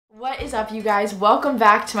What is up, you guys? Welcome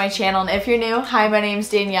back to my channel, and if you're new, hi, my name's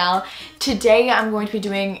Danielle. Today I'm going to be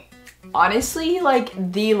doing, honestly,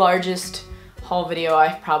 like the largest haul video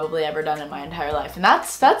I've probably ever done in my entire life, and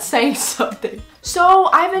that's saying something. So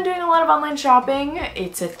I've been doing a lot of online shopping.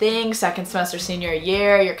 It's a thing, second semester senior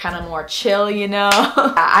year, you're kind of more chill, you know.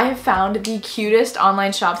 I have found the cutest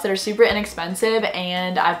online shops that are super inexpensive,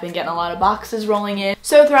 and I've been getting a lot of boxes rolling in.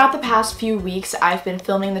 So throughout the past few weeks, I've been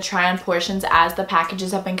filming the try-on portions as the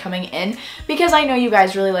packages have been coming in, because I know you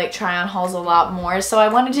guys really like try-on hauls a lot more, so I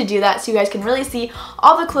wanted to do that so you guys can really see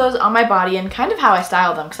all the clothes on my body and kind of how I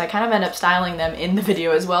style them, because I kind of end up styling them in the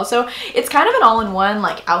video as well. So it's kind of an all-in-one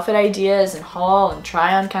like outfit ideas and haul and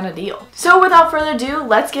try on kind of deal. So without further ado,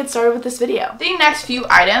 let's get started with this video. The next few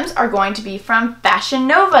items are going to be from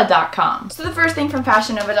fashionnova.com. So the first thing from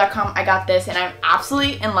fashionnova.com, I got this and I'm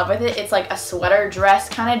absolutely in love with it. It's like a sweater dress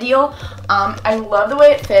kind of deal. I love the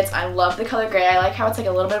way it fits. I love the color gray. I like how it's like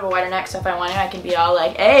a little bit of a wider neck, so if I wanted I can be all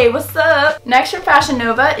like, hey, what's up? Next from Fashion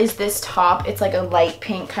Nova is this top. It's like a light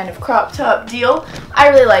pink kind of crop top deal. I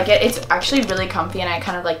really like it. It's actually really comfy and I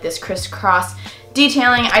kind of like this crisscross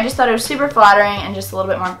detailing. I just thought it was super flattering and just a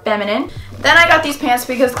little bit more feminine. Then I got these pants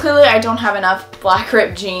because clearly I don't have enough black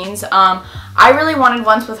ripped jeans. I really wanted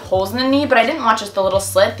ones with holes in the knee, but I didn't want just the little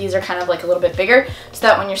slit. These are kind of like a little bit bigger so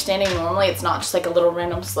that when you're standing normally it's not just like a little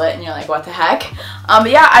random slit and you're like, what the heck?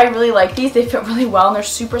 But yeah, I really like these. They fit really well and they're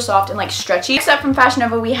super soft and like stretchy. Except from Fashion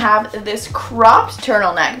Nova, we have this cropped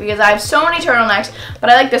turtleneck because I have so many turtlenecks, but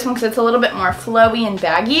I like this one because it's a little bit more flowy and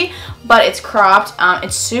baggy, but it's cropped.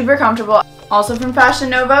 It's super comfortable. Also from Fashion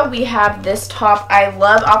Nova, we have this top. I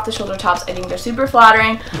love off-the-shoulder tops. I think they're super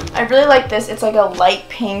flattering. I really like this. It's like a light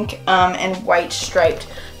pink and white striped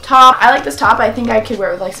top. I like this top. I think I could wear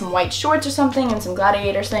it with like some white shorts or something and some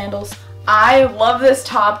gladiator sandals. I love this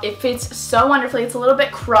top. It fits so wonderfully. It's a little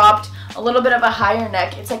bit cropped, a little bit of a higher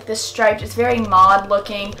neck. It's like this striped. It's very mod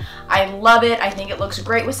looking. I love it. I think it looks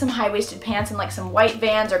great with some high-waisted pants and like some white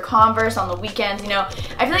Vans or Converse on the weekends. You know,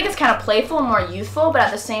 I feel like it's kind of playful and more youthful, but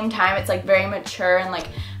at the same time, it's like very mature and like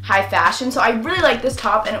high fashion. So I really like this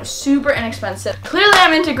top and it was super inexpensive. Clearly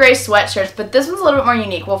I'm into gray sweatshirts, but this one's a little bit more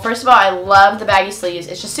unique. Well, first of all, I love the baggy sleeves.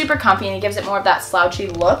 It's just super comfy and it gives it more of that slouchy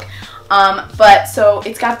look. But so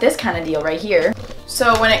it's got this kind of deal right here.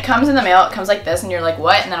 So when it comes in the mail, it comes like this and you're like,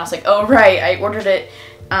 what? And then I was like, oh right, I ordered it.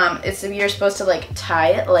 You're supposed to like tie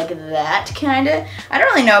it like that kind of. I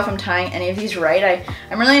don't really know if I'm tying any of these right.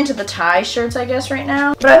 I'm really into the tie shirts, I guess, right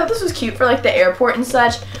now. But I thought this was cute for like the airport and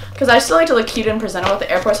such, because I still like to look cute and presentable at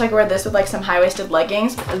the airport, so I can wear this with like some high-waisted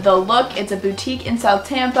leggings. The look, it's a boutique in South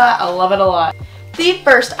Tampa. I love it a lot. The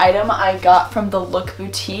first item I got from the Look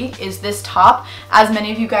Boutique is this top. As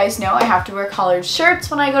many of you guys know, I have to wear collared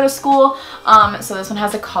shirts when I go to school. So this one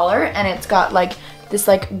has a collar and it's got like this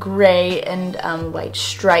like gray and white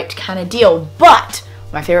striped kind of deal. But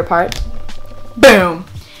my favorite part, boom,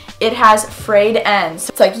 it has frayed ends.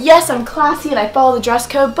 It's like, yes, I'm classy and I follow the dress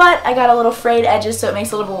code, but I got a little frayed edges so it makes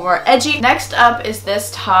it a little bit more edgy. Next up is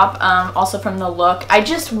this top, also from the Look. I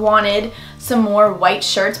just wanted some more white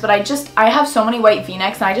shirts, but I have so many white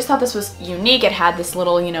v-necks and I just thought this was unique. It had this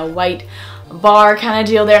little, you know, white bar kind of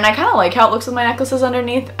deal there, and I kind of like how it looks with my necklaces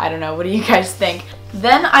underneath. I don't know, what do you guys think?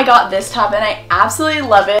 Then I got this top and I absolutely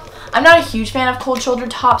love it. I'm not a huge fan of cold shoulder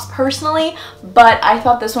tops personally, but I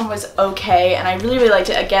thought this one was okay and I really liked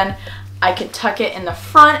it. Again, I could tuck it in the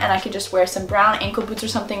front and I could just wear some brown ankle boots or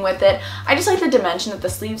something with it. I just like the dimension that the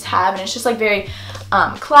sleeves have, and it's just like very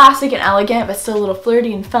classic and elegant, but still a little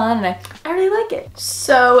flirty and fun, and I really like it.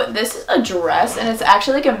 So this is a dress and it's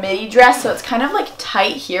actually like a midi dress, so it's kind of like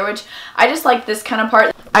tight here, which I just like this kind of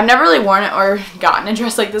part. I've never really worn it or gotten a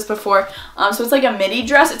dress like this before, so it's like a midi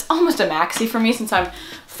dress. It's almost a maxi for me since I'm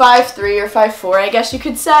 5'3" or 5'4", I guess you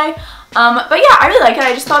could say. But yeah, I really like it.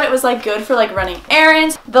 I just thought it was like good for like running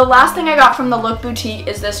errands. The last thing I got from the Look Boutique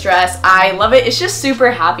is this dress. I love it. It's just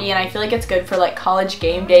super happy and I feel like it's good for like college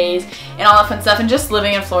game days and all that fun stuff, and just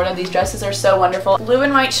living in Florida. These dresses are so wonderful. Blue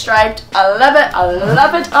and white striped. I love it. I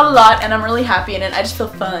love it a lot and I'm really happy in it. I just feel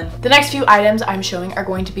fun. The next few items I'm showing are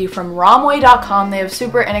going to be from Romwe.com. They have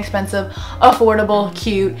super inexpensive, affordable,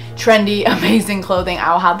 cute, trendy, amazing clothing.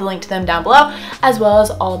 I will have the link to them down below, as well as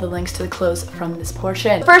all the links to the clothes from this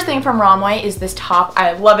portion. The first thing from Romwe is this top.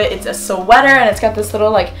 I love it. It's a sweater and it's got this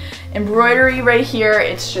little like embroidery right here.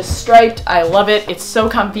 It's just striped. I love it. It's so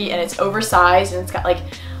comfy and it's oversized and it's got like,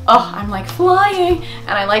 oh, I'm like flying. And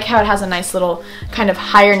I like how it has a nice little kind of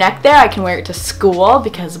higher neck there. I can wear it to school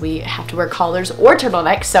because we have to wear collars or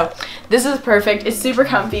turtlenecks, so this is perfect. It's super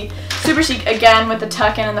comfy, super chic, again with the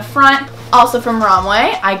tuck in the front. Also from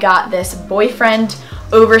Romwe, I got this boyfriend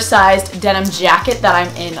oversized denim jacket that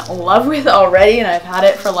I'm in love with already, and I've had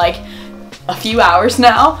it for like a few hours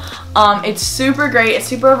now. It's super great. It's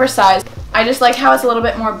super oversized. I just like how it's a little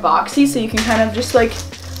bit more boxy, so you can kind of just like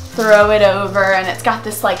throw it over, and it's got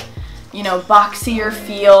this like, you know, boxier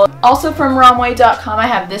feel. Also from Romwe.com, I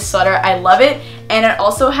have this sweater. I love it, and it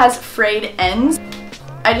also has frayed ends.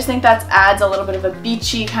 I just think that adds a little bit of a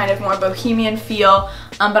beachy, kind of more bohemian feel.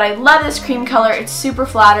 But I love this cream color. It's super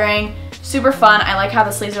flattering, super fun. I like how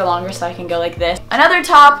the sleeves are longer, so I can go like this. Another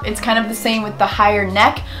top, it's kind of the same with the higher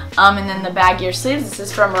neck, and then the baggier sleeves. This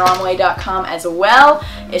is from Romwe.com as well.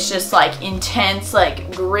 It's just like intense,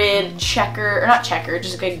 like grid checker, or not checker,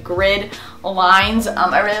 just like grid lines.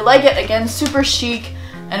 I really like it. Again, super chic,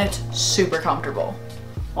 and it's super comfortable.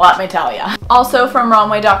 Let me tell ya. Also from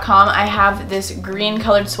Romwe.com, I have this green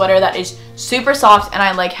colored sweater that is super soft, and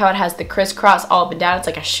I like how it has the crisscross all up and down. It's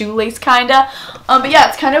like a shoelace kinda. But yeah,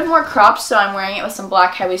 it's kind of more cropped, so I'm wearing it with some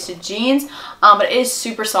black high-waisted jeans. But it is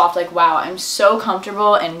super soft. Like, wow, I'm so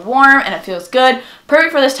comfortable and warm, and it feels good.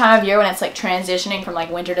 Perfect for this time of year when it's like transitioning from like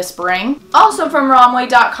winter to spring. Also from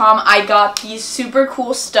Romwe.com, I got these super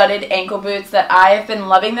cool studded ankle boots that I have been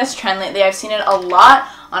loving this trend lately. I've seen it a lot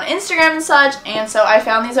on Instagram and such, and so I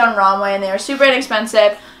found these on Romwe, and they were super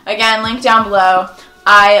inexpensive. Again, link down below.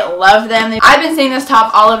 I love them. I've been seeing this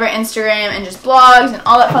top all over Instagram and just blogs and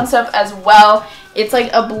all that fun stuff as well. It's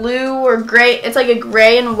like a blue or gray, it's like a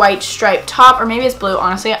gray and white striped top, or maybe it's blue,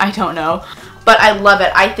 honestly, I don't know. But I love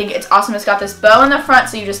it. I think it's awesome. It's got this bow in the front,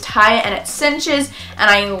 so you just tie it and it cinches, and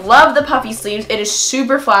I love the puffy sleeves. It is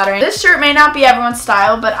super flattering. This shirt may not be everyone's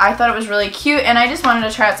style, but I thought it was really cute, and I just wanted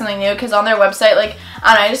to try out something new, because on their website, like,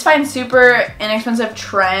 I don't know, I just find super inexpensive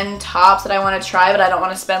trend tops that I want to try, but I don't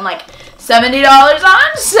want to spend like $70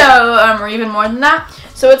 on, so, or even more than that.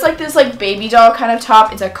 So it's like this like baby doll kind of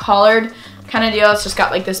top. It's a collared kind of deal. It's just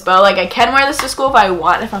got like this bow. Like, I can wear this to school if I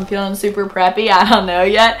want, if I'm feeling super preppy. I don't know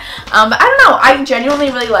yet. But I don't know. I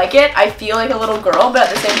genuinely really like it. I feel like a little girl, but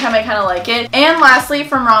at the same time, I kind of like it. And lastly,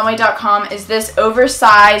 from Romwe.com is this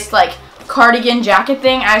oversized like cardigan jacket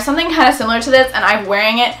thing. I have something kind of similar to this, and I've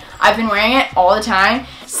been wearing it all the time.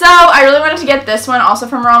 So I really wanted to get this one, also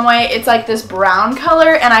from Romwe. It's like this brown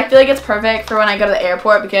color, and I feel like it's perfect for when I go to the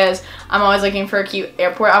airport, because I'm always looking for cute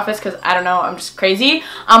airport outfits, because I don't know, I'm just crazy.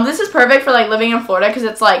 This is perfect for like living in Florida, because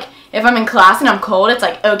it's like, if I'm in class and I'm cold, it's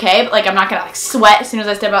like okay, but like I'm not gonna like sweat as soon as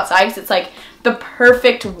I step outside, because it's like the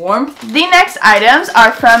perfect warmth. The next items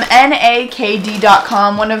are from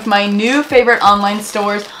nakd.com, one of my new favorite online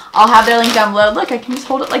stores. I'll have their link down below. Look, I can just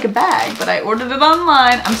hold it like a bag, but I ordered it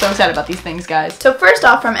online. I'm so excited about these things, guys. So first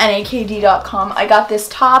off, from nakd.com, I got this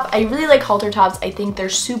top. I really like halter tops. I think they're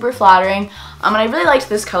super flattering. And I really liked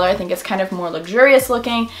this color. I think it's kind of more luxurious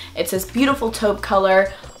looking. It's this beautiful taupe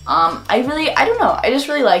color. I don't know. I just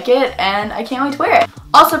really like it, and I can't wait to wear it.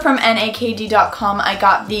 Also from nakd.com, I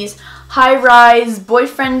got these high-rise,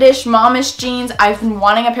 boyfriendish, momish jeans. I've been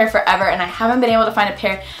wanting a pair forever, and I haven't been able to find a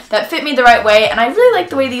pair that fit me the right way, and I really like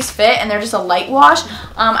the way these fit, and they're just a light wash.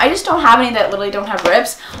 I just don't have any that literally don't have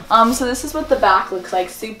rips. So this is what the back looks like.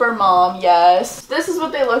 Super mom, yes. This is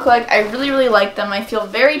what they look like. I really, really like them. I feel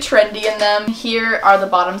very trendy in them. Here are the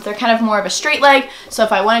bottoms. They're kind of more of a straight leg, so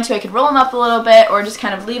if I wanted to, I could roll them up a little bit, or just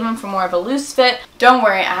kind of leave them for more of a loose fit. Don't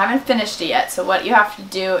worry, I haven't finished it yet, so what you have to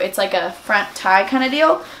do, it's like a front tie kind of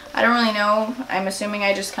deal. I don't really know. I'm assuming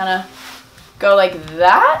I just kind of go like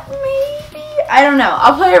that, maybe? I don't know.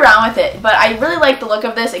 I'll play around with it, but I really like the look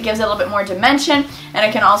of this. It gives it a little bit more dimension, and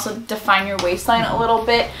it can also define your waistline a little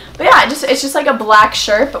bit. But yeah, it's just like a black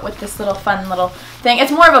shirt, but with this little fun little thing.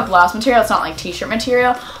 It's more of a blouse material. It's not like t-shirt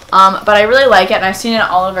material, but I really like it, and I've seen it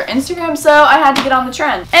all over Instagram, so I had to get on the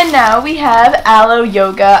trend. And now we have ALO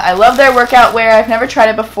Yoga. I love their workout wear. I've never tried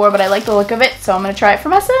it before, but I like the look of it, so I'm going to try it for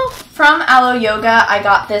myself. From ALO Yoga, I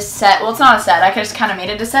got this set. Well, it's not a set. I just kind of made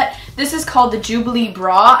it a set. This is called the Jubilee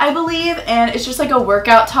Bra, I believe, and it's just like a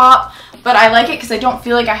workout top. But I like it because I don't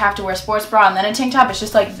feel like I have to wear a sports bra and then a tank top. It's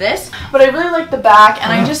just like this. But I really like the back,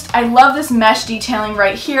 and I love this mesh detailing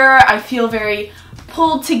right here. I feel very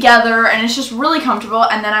pulled together, and it's just really comfortable.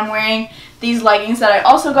 And then I'm wearing these leggings that I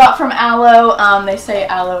also got from ALO. They say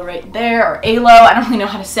ALO right there, or ALO. I don't really know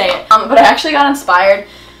how to say it. But I actually got inspired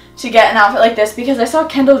to get an outfit like this because I saw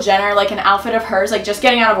Kendall Jenner, like an outfit of hers, like just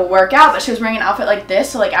getting out of a workout, but she was wearing an outfit like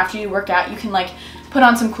this. So like after you work out, you can like put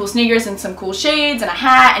on some cool sneakers and some cool shades and a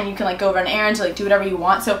hat, and you can like go over an errand to like do whatever you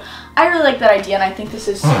want. So I really like that idea, and I think this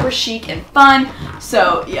is super chic and fun.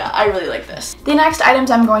 So yeah, I really like this. The next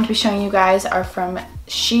items I'm going to be showing you guys are from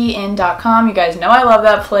SheIn.com. You guys know I love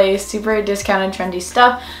that place. Super discounted, trendy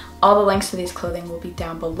stuff. All the links to these clothing will be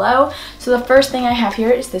down below. So the first thing I have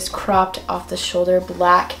here is this cropped off the shoulder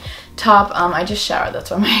black top. I just showered,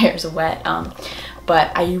 that's why my hair is wet.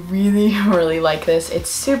 But I really, really like this. It's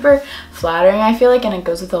super flattering, I feel like, and it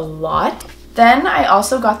goes with a lot. Then I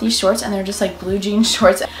also got these shorts, and they're just like blue jean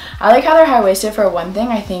shorts. I like how they're high-waisted for one thing.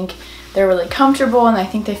 I think they're really comfortable, and I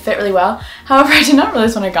think they fit really well. However, I did not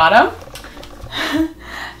realize when I got them.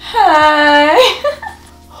 Hi!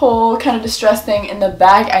 Whole kind of distressed thing in the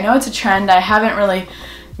back. I know it's a trend. I haven't really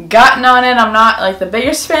gotten on it. I'm not like the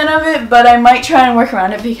biggest fan of it, but I might try and work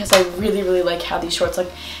around it because I really, really like how these shorts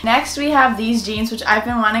look. Next, we have these jeans, which I've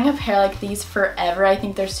been wanting a pair like these forever. I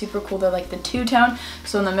think they're super cool. They're like the two-tone.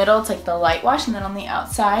 So in the middle, it's like the light wash, and then on the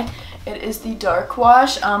outside, it is the dark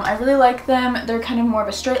wash. I really like them. They're kind of more of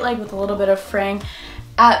a straight leg with a little bit of fraying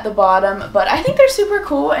at the bottom, but I think they're super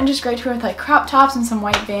cool and just great to wear with like crop tops and some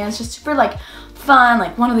white Vans. Just super like fun,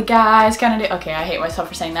 like one of the guys kind of do. Okay, I hate myself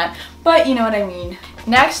for saying that, but you know what I mean.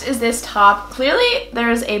 Next is this top. Clearly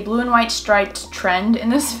there's a blue and white striped trend in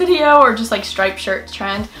this video, or just like striped shirt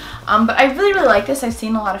trend, but I really, really like this. I've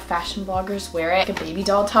seen a lot of fashion bloggers wear it, like a baby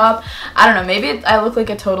doll top. I don't know, maybe I look like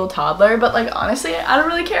a total toddler, but like honestly, I don't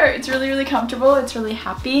really care. It's really, really comfortable. It's really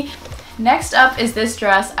happy. Next up is this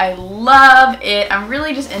dress. I love it. I'm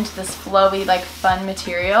really just into this flowy, like fun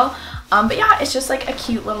material. But yeah, it's just like a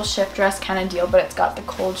cute little shift dress kind of deal, but it's got the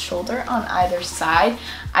cold shoulder on either side.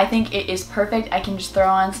 I think it is perfect. I can just throw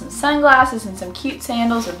on some sunglasses and some cute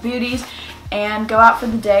sandals or booties and go out for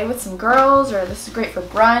the day with some girls, or this is great for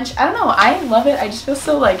brunch. I don't know, I love it. I just feel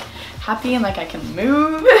so like happy and like I can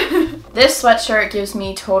move. This sweatshirt gives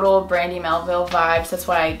me total Brandy Melville vibes. That's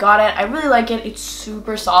why I got it. I really like it. It's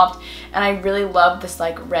super soft, and I really love this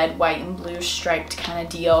like red, white, and blue striped kind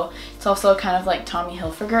of deal. It's also kind of like Tommy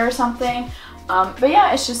Hilfiger or something. But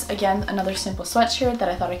yeah, it's just, again, another simple sweatshirt that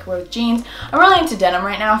I thought I could wear with jeans. I'm really into denim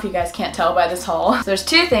right now, if you guys can't tell by this haul. So there's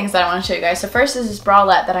two things that I want to show you guys. So first is this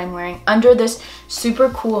bralette that I'm wearing under this super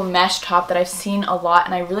cool mesh top that I've seen a lot,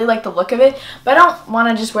 and I really like the look of it, but I don't want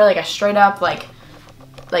to just wear like a straight up like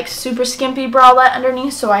super skimpy bralette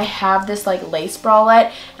underneath, so I have this like lace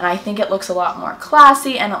bralette, and I think it looks a lot more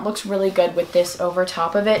classy, and it looks really good with this over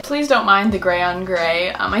top of it. Please don't mind the gray on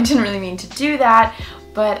gray. I didn't really mean to do that.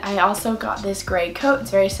 But I also got this gray coat.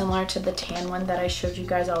 It's very similar to the tan one that I showed you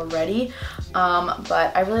guys already.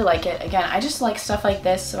 But I really like it. Again, I just like stuff like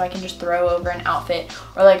this so I can just throw over an outfit.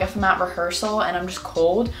 Or like if I'm at rehearsal and I'm just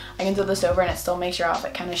cold, I can throw this over and it still makes your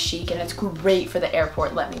outfit kind of chic. And it's great for the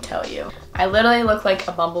airport, let me tell you. I literally look like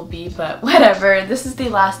a bumblebee, but whatever. This is the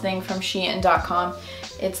last thing from SheIn.com.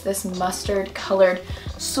 It's this mustard colored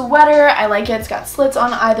sweater. I like it. It's got slits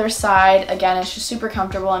on either side. Again, it's just super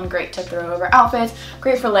comfortable and great to throw over outfits.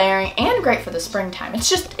 Great for layering and great for the springtime. It's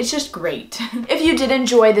just great. If you did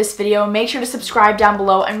enjoy this video, make sure to subscribe down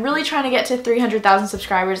below. I'm really trying to get to 300,000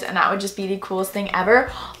 subscribers, and that would just be the coolest thing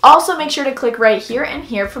ever. Also, make sure to click right here and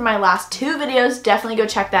here for my last 2 videos. Definitely go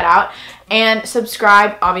check that out. And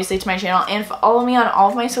subscribe, obviously, to my channel, and follow me on all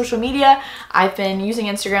of my social media. I've been using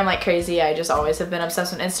Instagram like crazy. I just always have been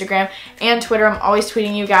obsessed with Instagram and Twitter. I'm always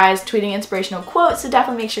tweeting you guys, tweeting inspirational quotes, so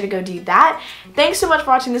definitely make sure to go do that. Thanks so much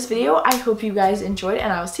for watching this video. I hope you guys enjoyed,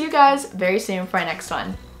 and I will see you guys very soon for my next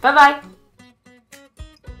one. Bye-bye!